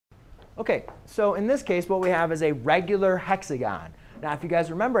OK, so in this case, what we have is a regular hexagon. Now, if you guys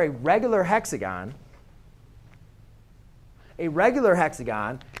remember, a regular hexagon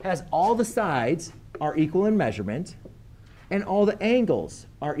has all the sides are equal in measurement, and all the angles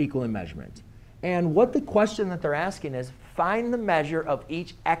are equal in measurement. And what the question that they're asking is, find the measure of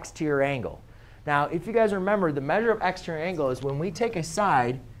each exterior angle. Now, if you guys remember, the measure of exterior angle is when we take a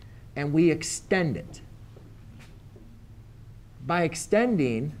side and we extend it. By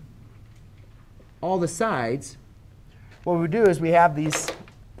extending all the sides, what we do is we have these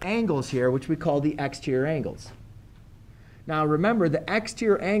angles here, which we call the exterior angles. Now, remember, the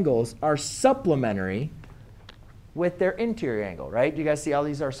exterior angles are supplementary with their interior angle, right? Do you guys see how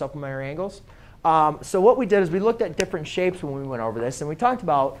these are supplementary angles? So what we did is we looked at different shapes when we went over this, and we talked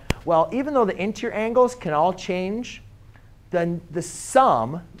about, well, even though the interior angles can all change, then the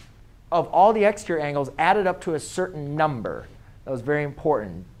sum of all the exterior angles added up to a certain number. That was very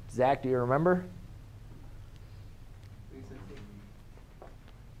important. Zach, do you remember? 360.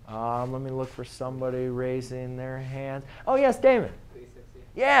 Let me look for somebody raising their hand. Oh, yes, Damon. 360.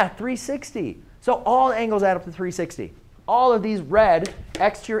 Yeah, 360. So all angles add up to 360. All of these red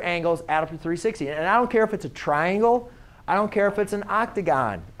exterior angles add up to 360. And I don't care if it's a triangle. I don't care if it's an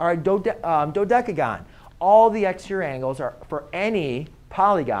octagon or a dodecagon. All the exterior angles are for any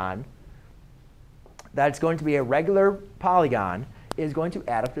polygon that's going to be a regular polygon is going to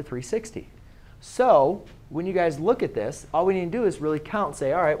add up to 360. So when you guys look at this, all we need to do is really count and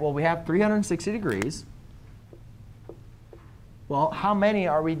say, all right, well, we have 360 degrees. Well, how many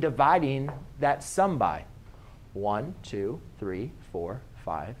are we dividing that sum by? 1, 2, 3, 4,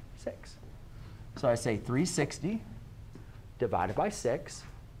 5, 6. So I say 360 divided by 6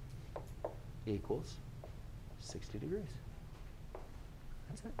 equals 60 degrees.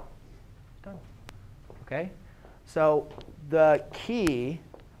 That's it. Done. OK? So the key,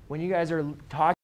 when you guys are talking